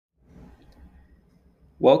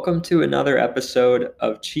Welcome to another episode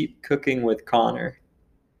of Cheap Cooking with Connor.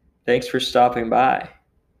 Thanks for stopping by.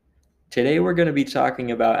 Today we're going to be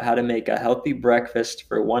talking about how to make a healthy breakfast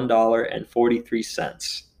for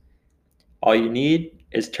 $1.43. All you need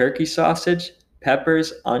is turkey sausage,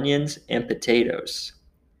 peppers, onions, and potatoes.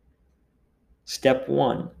 Step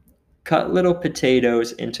 1. Cut little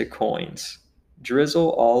potatoes into coins.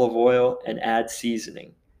 Drizzle olive oil and add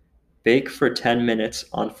seasoning. Bake for 10 minutes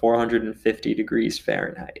on 450 degrees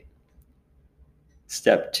Fahrenheit.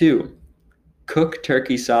 Step 2. Cook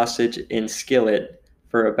turkey sausage in skillet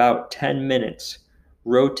for about 10 minutes,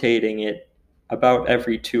 rotating it about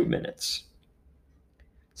every 2 minutes.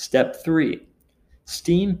 Step 3.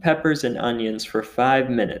 Steam peppers and onions for 5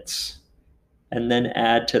 minutes, and then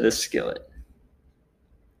add to the skillet.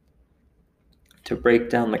 To break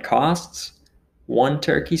down the costs, 1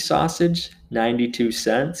 turkey sausage, 92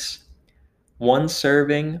 cents. 1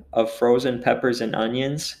 serving of frozen peppers and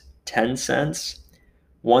onions, 10 cents.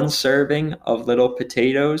 1 serving of little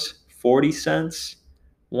potatoes, 40 cents.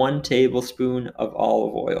 1 tablespoon of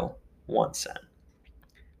olive oil, 1 cent.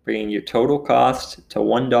 Bringing your total cost to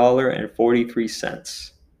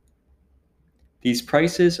 $1.43. These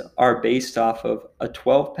prices are based off of a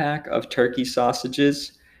 12-pack of turkey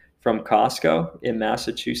sausages from Costco in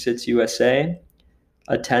Massachusetts, USA,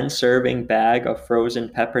 a 10-serving bag of frozen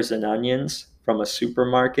peppers and onions from a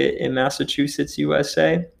supermarket in Massachusetts,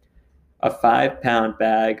 USA, a 5-pound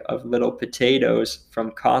bag of little potatoes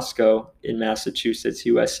from Costco in Massachusetts,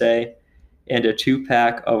 USA, and a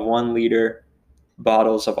 2-pack of 1-liter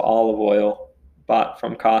bottles of olive oil bought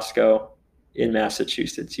from Costco in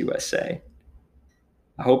Massachusetts, USA.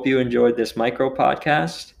 I hope you enjoyed this micro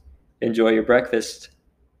podcast. Enjoy your breakfast.